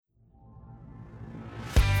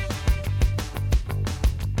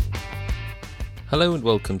Hello and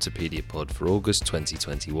welcome to Pediapod for August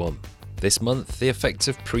 2021. This month, the effects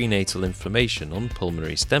of prenatal inflammation on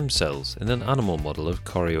pulmonary stem cells in an animal model of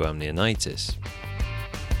chorioamnionitis.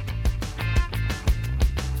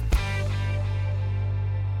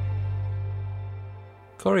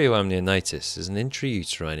 Chorioamnionitis is an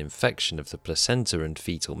intrauterine infection of the placenta and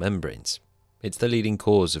fetal membranes. It's the leading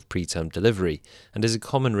cause of preterm delivery and is a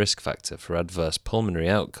common risk factor for adverse pulmonary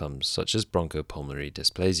outcomes such as bronchopulmonary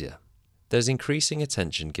dysplasia. There's increasing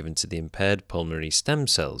attention given to the impaired pulmonary stem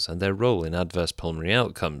cells and their role in adverse pulmonary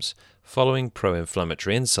outcomes following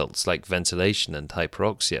pro-inflammatory insults like ventilation and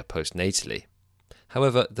hyperoxia postnatally.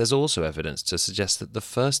 However, there's also evidence to suggest that the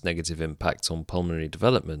first negative impacts on pulmonary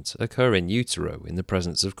development occur in utero in the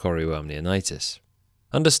presence of chorioamnionitis.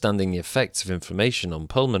 Understanding the effects of inflammation on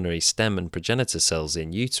pulmonary stem and progenitor cells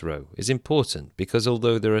in utero is important because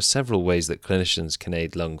although there are several ways that clinicians can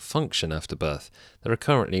aid lung function after birth, there are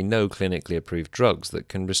currently no clinically approved drugs that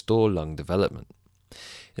can restore lung development.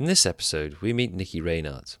 In this episode, we meet Niki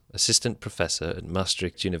Reynaert, Assistant Professor at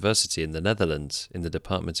Maastricht University in the Netherlands in the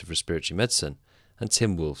Department of Respiratory Medicine, and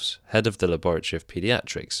Tim Wolfs, Head of the Laboratory of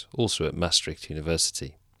Pediatrics, also at Maastricht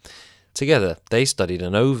University. Together, they studied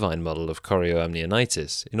an ovine model of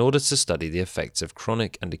chorioamnionitis in order to study the effects of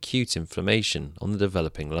chronic and acute inflammation on the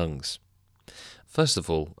developing lungs. First of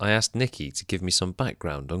all, I asked Niki to give me some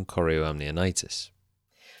background on chorioamnionitis.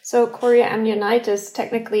 So chorioamnionitis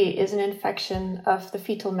technically is an infection of the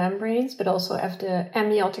fetal membranes, but also of the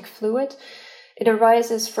amniotic fluid. It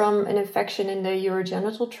arises from an infection in the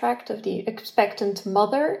urogenital tract of the expectant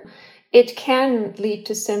mother. It can lead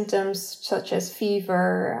to symptoms such as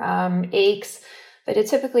fever, aches, but it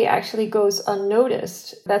typically actually goes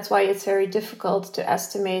unnoticed. That's why it's very difficult to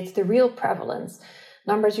estimate the real prevalence.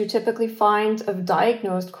 Numbers you typically find of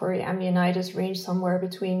diagnosed chorioamnionitis range somewhere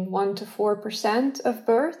between 1 to 4% of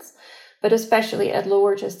births, but especially at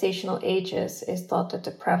lower gestational ages, it's thought that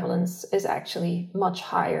the prevalence is actually much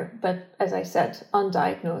higher. But as I said,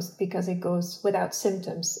 undiagnosed because it goes without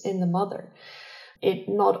symptoms in the mother. It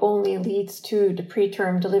not only leads to the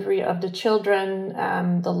preterm delivery of the children,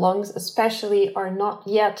 the lungs especially are not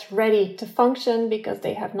yet ready to function because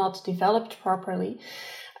they have not developed properly.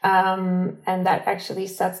 And that actually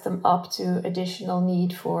sets them up to additional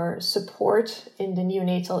need for support in the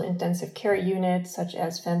neonatal intensive care unit, such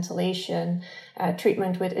as ventilation,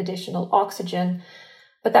 treatment with additional oxygen.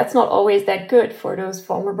 But that's not always that good for those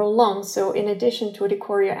vulnerable lungs. So in addition to the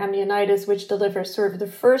chorioamnionitis, which delivers sort of the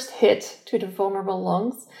first hit to the vulnerable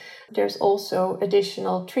lungs, there's also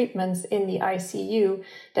additional treatments in the ICU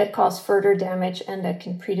that cause further damage and that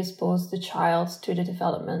can predispose the child to the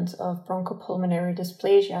development of bronchopulmonary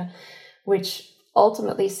dysplasia, which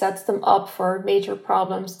ultimately sets them up for major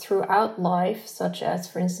problems throughout life, such as,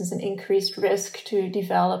 for instance, an increased risk to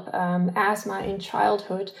develop asthma in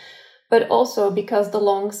childhood. But also because the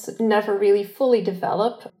lungs never really fully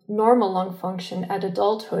develop, normal lung function at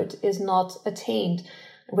adulthood is not attained,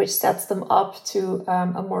 which sets them up to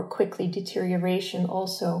a more quickly deterioration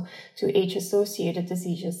also to age-associated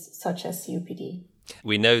diseases such as COPD.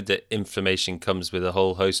 We know that inflammation comes with a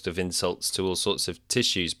whole host of insults to all sorts of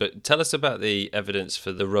tissues, but tell us about the evidence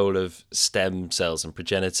for the role of stem cells and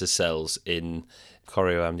progenitor cells in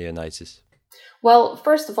chorioamnionitis. Well,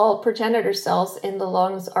 first of all, progenitor cells in the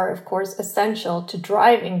lungs are, of course, essential to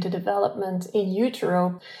driving the development in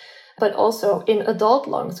utero. But also in adult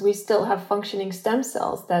lungs, we still have functioning stem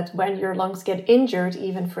cells that when your lungs get injured,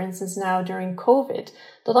 even for instance now during COVID,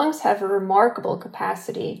 the lungs have a remarkable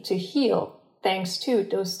capacity to heal thanks to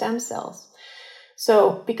those stem cells.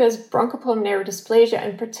 So because bronchopulmonary dysplasia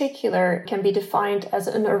in particular can be defined as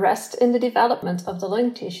an arrest in the development of the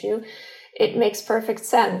lung tissue, it makes perfect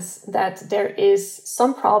sense that there is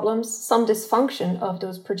some problems, some dysfunction of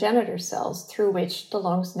those progenitor cells through which the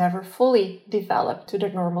lungs never fully develop to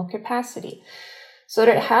their normal capacity. So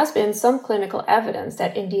there has been some clinical evidence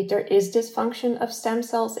that indeed there is dysfunction of stem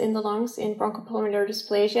cells in the lungs in bronchopulmonary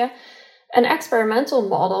dysplasia. And experimental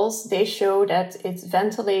models, they show that it's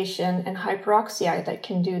ventilation and hyperoxia that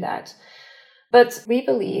can do that. But we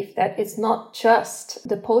believe that it's not just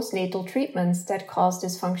the postnatal treatments that cause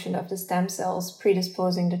dysfunction of the stem cells,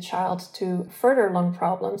 predisposing the child to further lung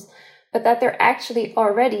problems, but that they're actually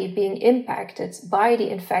already being impacted by the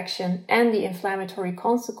infection and the inflammatory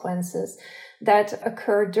consequences that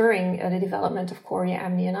occur during the development of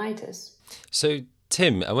chorioamnionitis. So,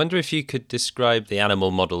 Tim, I wonder if you could describe the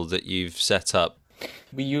animal model that you've set up.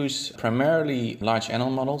 We use primarily large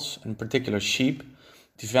animal models, in particular sheep.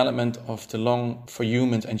 Development of the lung for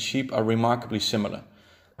humans and sheep are remarkably similar.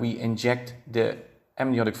 We inject the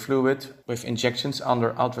amniotic fluid with injections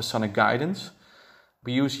under ultrasonic guidance.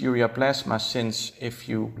 We use ureaplasma since if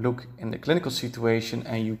you look in the clinical situation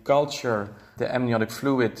and you culture the amniotic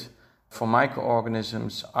fluid for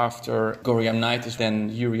microorganisms after chorioamnionitis, then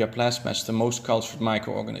ureaplasma is the most cultured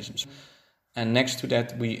microorganisms. And next to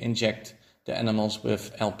that, we inject the animals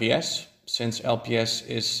with LPS, since LPS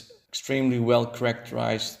is extremely well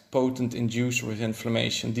characterized, potent inducer with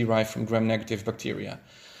inflammation derived from gram-negative bacteria.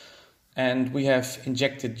 And we have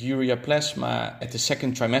injected ureaplasma at the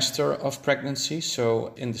second trimester of pregnancy,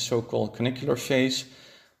 so in the so-called canicular phase.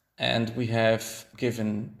 And we have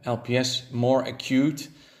given LPS more acute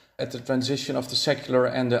at the transition of the secular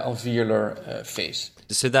and the alveolar phase.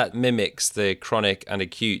 So that mimics the chronic and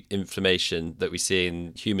acute inflammation that we see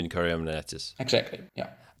in human chorioamnionitis? Exactly, yeah.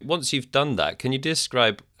 Once you've done that, can you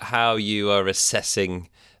describe how you are assessing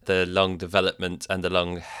the lung development and the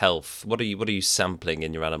lung health? What are you sampling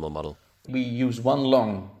in your animal model? We use one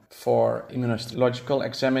lung for immunological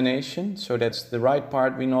examination, so that's the right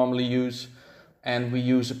part we normally use. And we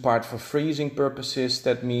use a part for freezing purposes.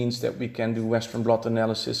 That means that we can do Western blot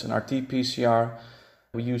analysis and RT-PCR.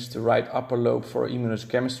 We use the right upper lobe for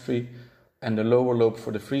immunochemistry and the lower lobe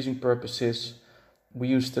for the freezing purposes. We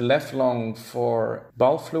use the left lung for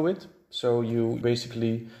bowel fluid. So you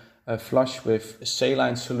basically flush with a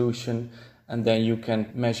saline solution, and then you can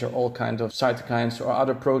measure all kinds of cytokines or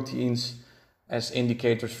other proteins as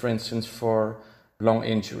indicators, for instance, for lung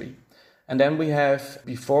injury. And then we have,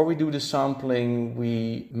 before we do the sampling,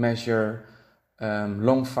 we measure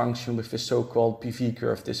lung function with the so-called PV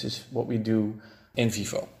curve. This is what we do in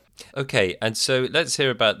vivo. Okay, and so let's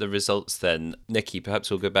hear about the results then. Niki, perhaps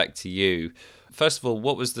we'll go back to you. First of all,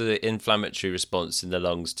 what was the inflammatory response in the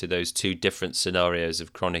lungs to those two different scenarios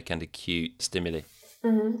of chronic and acute stimuli?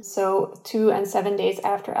 Mm-hmm. So 2 and 7 days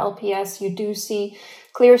after LPS, you do see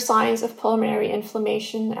clear signs of pulmonary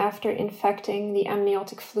inflammation after infecting the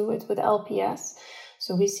amniotic fluid with LPS.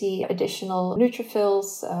 So we see additional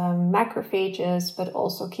neutrophils, macrophages, but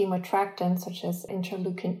also chemoattractants such as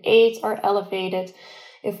interleukin-8 are elevated.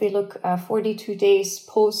 If we look 42 days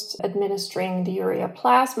post-administering the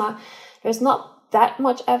ureaplasma, there's not that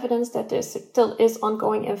much evidence that there still is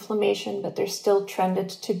ongoing inflammation, but there's still trended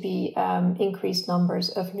to be increased numbers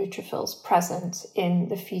of neutrophils present in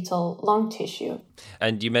the fetal lung tissue.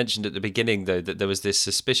 And you mentioned at the beginning, though, that there was this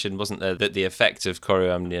suspicion, wasn't there, that the effect of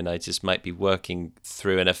chorioamnionitis might be working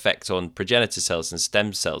through an effect on progenitor cells and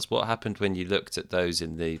stem cells. What happened when you looked at those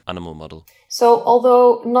in the animal model? So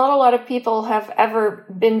although not a lot of people have ever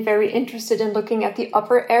been very interested in looking at the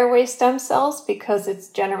upper airway stem cells, because it's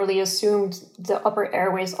generally assumed the upper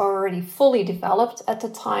airways are already fully developed at the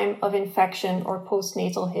time of infection or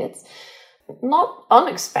postnatal hits, not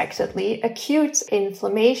unexpectedly, acute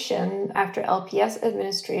inflammation after LPS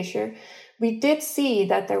administration, we did see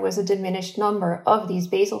that there was a diminished number of these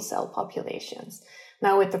basal cell populations.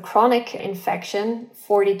 Now, with the chronic infection,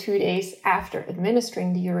 42 days after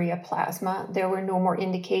administering the ureaplasma, there were no more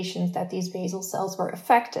indications that these basal cells were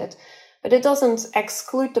affected. But it doesn't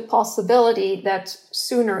exclude the possibility that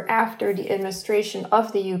sooner after the administration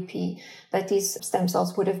of the UP, that these stem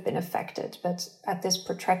cells would have been affected. But at this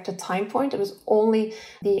protracted time point, it was only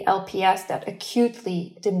the LPS that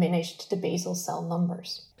acutely diminished the basal cell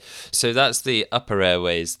numbers. So that's the upper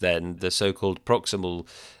airways then, the so-called proximal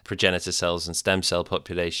progenitor cells and stem cell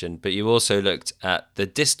population. But you also looked at the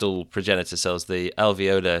distal progenitor cells, the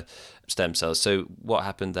alveolar stem cells. So what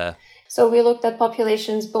happened there? So we looked at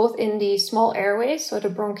populations both in the small airways, so the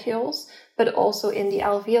bronchioles, but also in the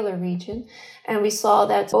alveolar region. And we saw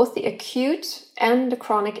that both the acute and the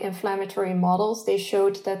chronic inflammatory models, they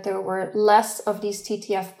showed that there were less of these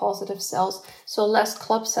TTF positive cells, so less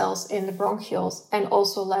club cells in the bronchioles, and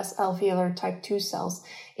also less alveolar type 2 cells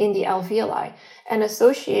in the alveoli. And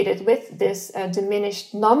associated with this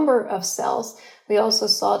diminished number of cells, we also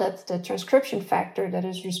saw that the transcription factor that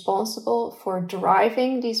is responsible for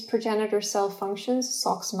deriving these progenitor cell functions,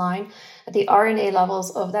 SOX9, the RNA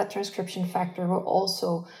levels of that transcription factor were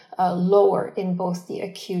also lower in both the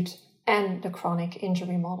acute and the chronic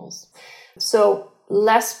injury models. So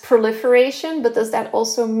less proliferation, but does that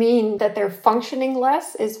also mean that they're functioning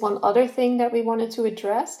less is one other thing that we wanted to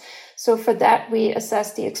address. So for that, we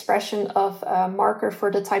assessed the expression of a marker for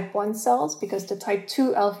the type 1 cells, because the type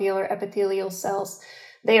 2 alveolar epithelial cells,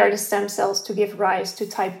 they are the stem cells to give rise to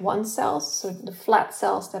type 1 cells, so the flat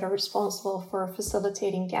cells that are responsible for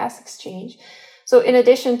facilitating gas exchange. So in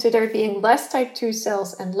addition to there being less type 2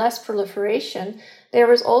 cells and less proliferation, there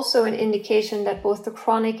was also an indication that both the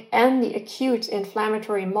chronic and the acute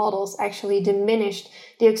inflammatory models actually diminished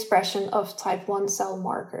the expression of type 1 cell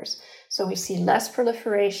markers. So we see less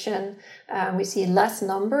proliferation, we see less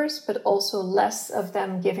numbers, but also less of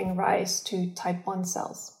them giving rise to type 1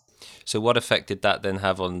 cells. So what effect did that then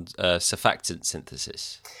have on surfactant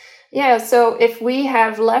synthesis? Yeah, so if we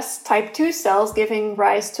have less type 2 cells giving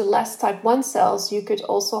rise to less type 1 cells, you could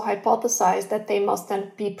also hypothesize that they must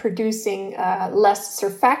then be producing less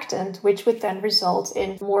surfactant, which would then result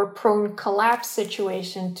in more prone collapse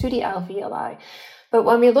situation to the alveoli. But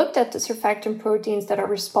when we looked at the surfactant proteins that are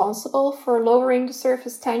responsible for lowering the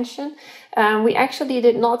surface tension, we actually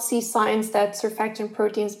did not see signs that surfactant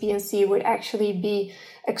proteins B and C would actually be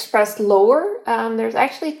expressed lower. There's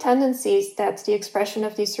actually tendencies that the expression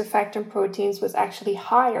of these surfactant proteins was actually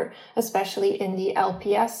higher, especially in the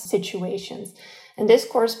LPS situations. And this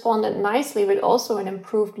corresponded nicely with also an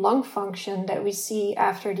improved lung function that we see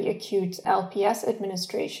after the acute LPS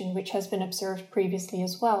administration, which has been observed previously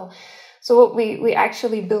as well. So what we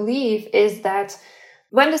actually believe is that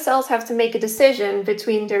when the cells have to make a decision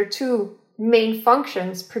between their two main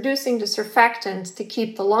functions, producing the surfactant to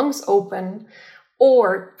keep the lungs open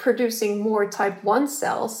or producing more type 1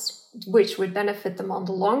 cells, which would benefit them on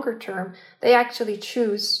the longer term, they actually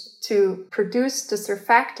choose to produce the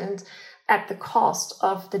surfactant at the cost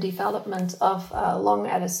of the development of lung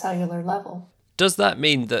at a cellular level. Does that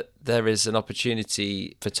mean that there is an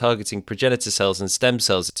opportunity for targeting progenitor cells and stem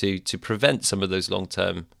cells to prevent some of those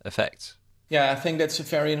long-term effects? Yeah, I think that's a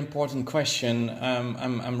very important question.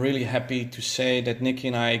 I'm really happy to say that Niki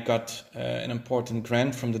and I got an important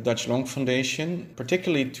grant from the Dutch Lung Foundation,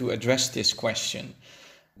 particularly to address this question.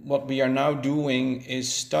 What we are now doing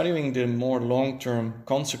is studying the more long-term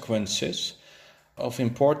consequences of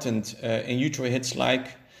important in utero hits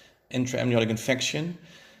like intraamniotic infection,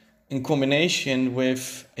 in combination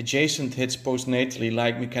with adjacent hits postnatally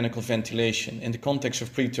like mechanical ventilation in the context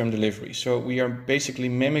of preterm delivery. So we are basically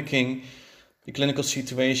mimicking the clinical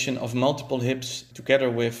situation of multiple hips together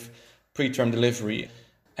with preterm delivery.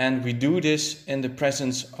 And we do this in the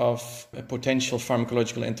presence of a potential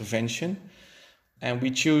pharmacological intervention. And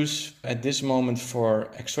we choose at this moment for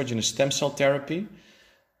exogenous stem cell therapy.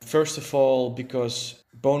 First of all, because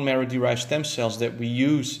bone marrow derived stem cells that we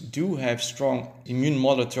use do have strong immune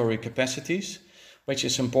modulatory capacities, which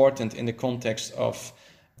is important in the context of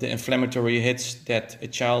the inflammatory hits that a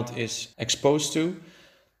child is exposed to.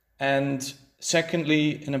 And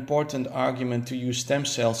secondly, an important argument to use stem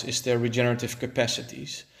cells is their regenerative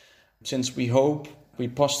capacities. Since we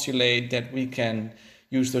postulate that we can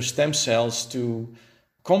use those stem cells to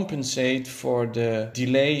compensate for the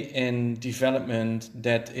delay in development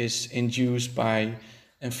that is induced by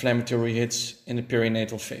inflammatory hits in the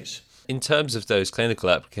perinatal phase. In terms of those clinical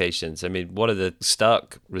applications, I mean, one of the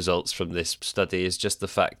stark results from this study is just the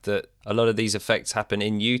fact that a lot of these effects happen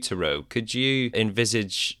in utero. Could you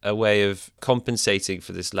envisage a way of compensating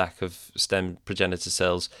for this lack of stem progenitor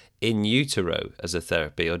cells in utero as a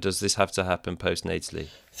therapy, or does this have to happen postnatally?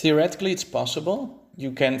 Theoretically, it's possible.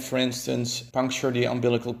 You can, for instance, puncture the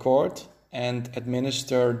umbilical cord and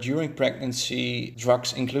administer during pregnancy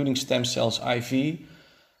drugs, including stem cells IV.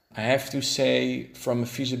 I have to say, from a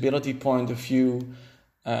feasibility point of view,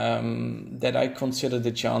 that I consider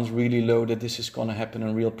the chance really low that this is going to happen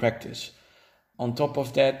in real practice. On top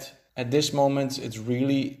of that, at this moment, it's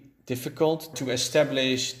really difficult to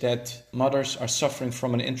establish that mothers are suffering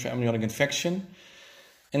from an intraamniotic infection.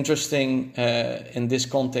 Interesting in this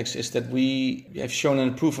context is that we have shown in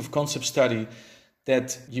a proof of concept study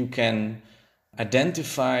that you can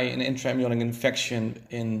identify an intraamniotic infection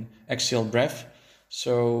in axial breath,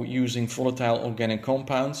 so using volatile organic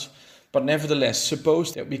compounds. But nevertheless,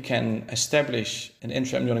 suppose that we can establish an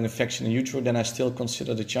intraamniotic infection in utero, then I still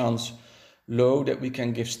consider the chance low that we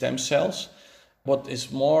can give stem cells. What is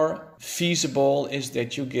more feasible is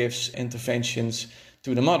that you give interventions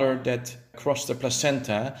to the mother that cross the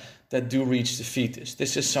placenta that do reach the fetus.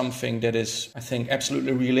 This is something that is, I think,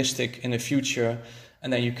 absolutely realistic in the future.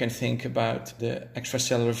 And then you can think about the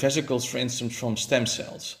extracellular vesicles, for instance, from stem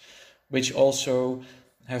cells, which also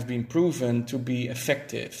have been proven to be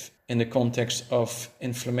effective in the context of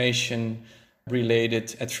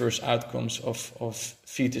inflammation-related adverse outcomes of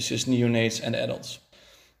fetuses, neonates, and adults.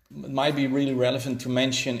 It might be really relevant to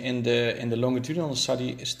mention in the longitudinal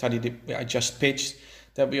study that I just pitched,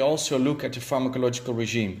 that we also look at the pharmacological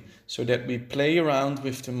regime, so that we play around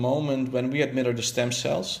with the moment when we administer the stem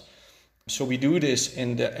cells. So we do this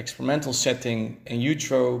in the experimental setting in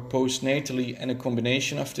utero, postnatally, and a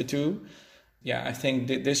combination of the two. Yeah, I think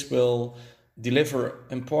that this will deliver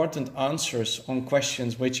important answers on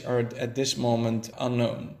questions which are at this moment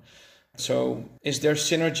unknown. So, is there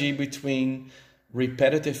synergy between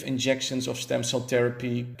repetitive injections of stem cell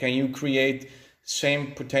therapy? Can you create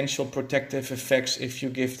same potential protective effects if you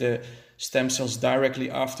give the stem cells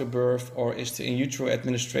directly after birth, or is the in utero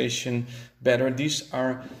administration better? These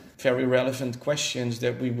are very relevant questions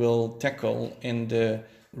that we will tackle in the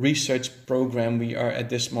research program we are at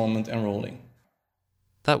this moment enrolling.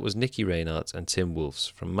 That was Niki Reynaert and Tim Wolfs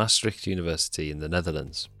from Maastricht University in the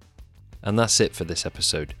Netherlands. And that's it for this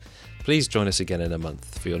episode. Please join us again in a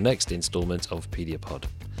month for your next instalment of Pediapod.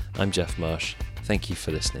 I'm Jeff Marsh. Thank you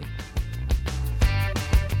for listening.